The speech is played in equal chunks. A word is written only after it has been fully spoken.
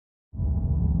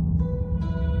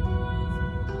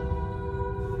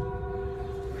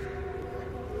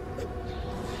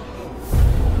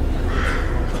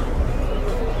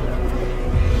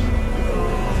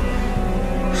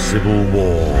civil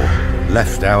war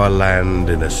left our land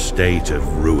in a state of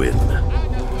ruin.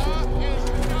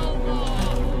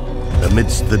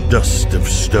 Amidst the dust of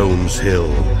Stone's Hill,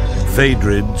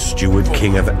 Phaedrid, steward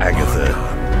king of Agatha,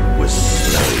 was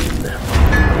slain.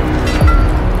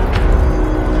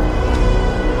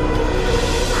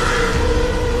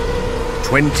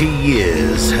 "20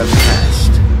 years have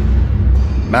passed.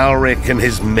 Malric and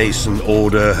his Mason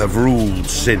Order have ruled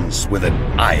since with an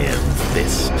iron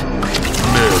fist,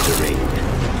 murdering,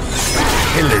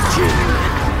 pillaging,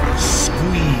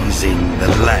 squeezing the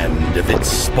land of its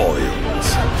spoils.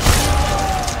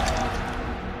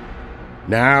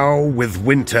 Now, with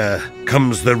winter,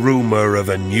 comes the rumor of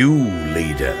a new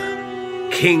leader,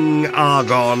 King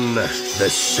Argon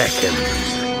II.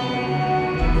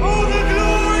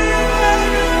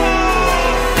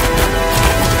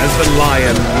 As the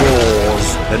lion roars,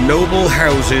 the noble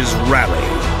houses rally,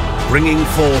 bringing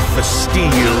forth the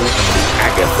steel of the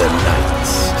Agatha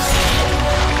Knights.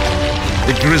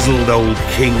 The grizzled old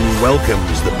king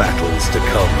welcomes the battles to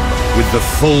come with the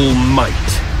full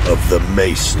might of the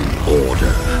Mason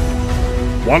Order.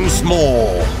 Once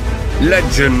more,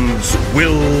 legends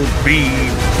will be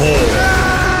born.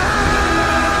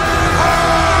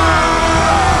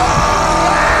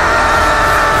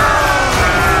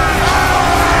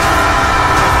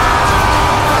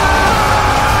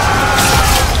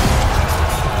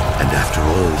 And after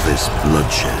all this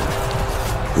bloodshed,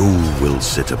 who will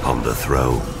sit upon the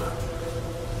throne?